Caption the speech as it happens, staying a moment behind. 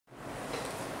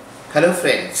Hello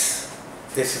friends,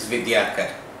 this is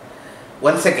Vidyakar.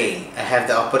 Once again, I have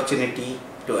the opportunity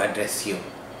to address you.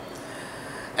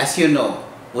 As you know,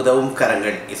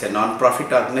 UdavumKarangal is a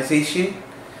non-profit organization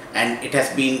and it has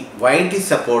been widely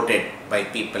supported by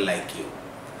people like you.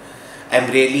 I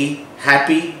am really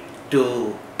happy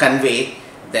to convey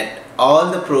that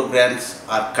all the programs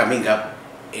are coming up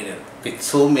with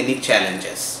so many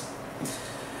challenges.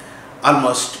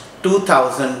 Almost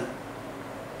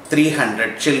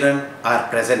 2,300 children are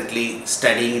presently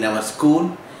studying in our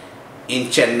school in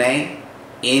Chennai,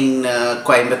 in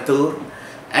Coimbatore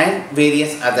and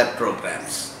various other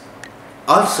programs.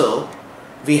 Also,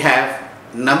 we have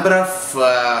number of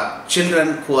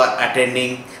children who are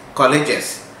attending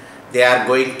colleges. They are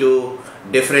going to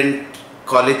different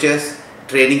colleges,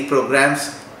 training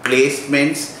programs,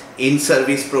 placements,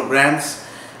 in-service programs.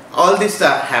 All these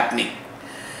are happening.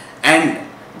 And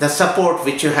the support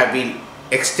which you have been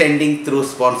extending through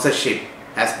sponsorship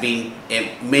has been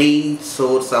a main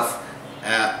source of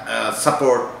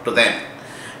support to them,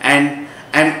 and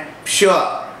I'm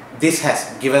sure this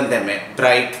has given them a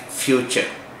bright future.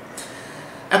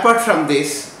 Apart from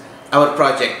this, our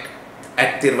project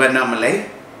at Tiruvannamalai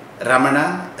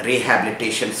Ramana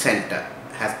Rehabilitation Center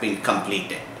has been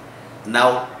completed.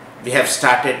 Now we have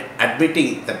started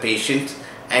admitting the patients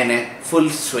in a full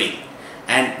swing,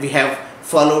 and we have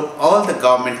followed all the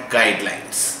government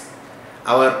guidelines.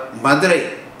 Our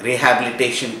Madurai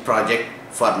rehabilitation project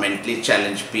for mentally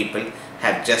challenged people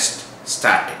have just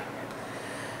started.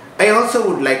 I also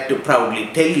would like to proudly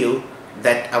tell you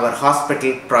that our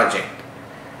hospital project,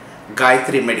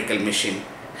 Gayatri Medical Mission,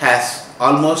 has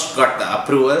almost got the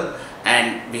approval,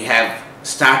 and we have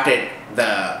started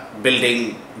the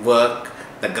building work,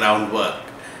 the groundwork,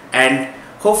 and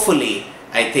hopefully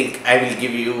I think I will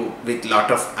give you with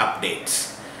lot of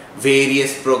updates.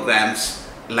 Various programs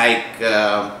like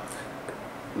the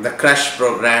crush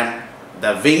program,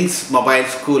 the Wings Mobile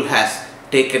School has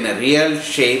taken a real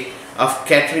shape of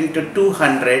catering to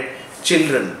 200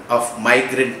 children of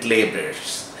migrant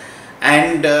laborers,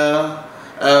 and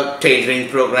tailoring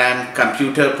program,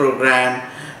 computer program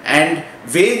and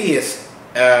various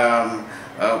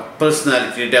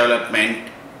personality development,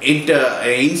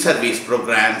 in-service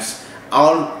programs,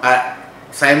 all are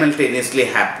simultaneously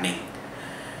happening.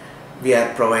 We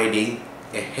are providing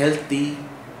a healthy,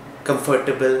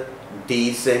 comfortable,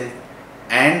 decent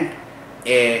and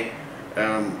a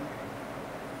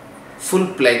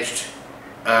full-fledged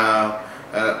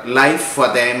life for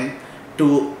them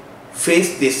to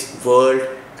face this world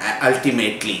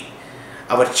ultimately.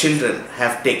 Our children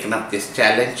have taken up this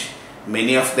challenge.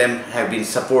 Many of them have been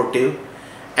supportive,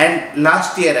 and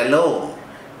last year alone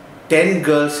 10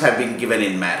 girls have been given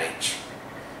in marriage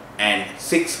and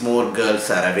 6 more girls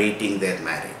are awaiting their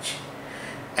marriage,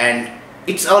 and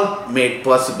it's all made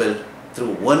possible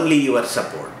through only your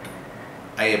support.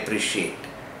 I appreciate,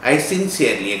 I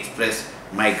sincerely express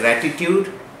my gratitude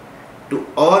to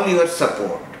all your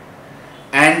support,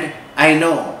 and I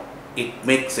know it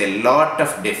makes a lot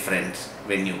of difference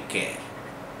when you care.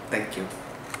 Thank you.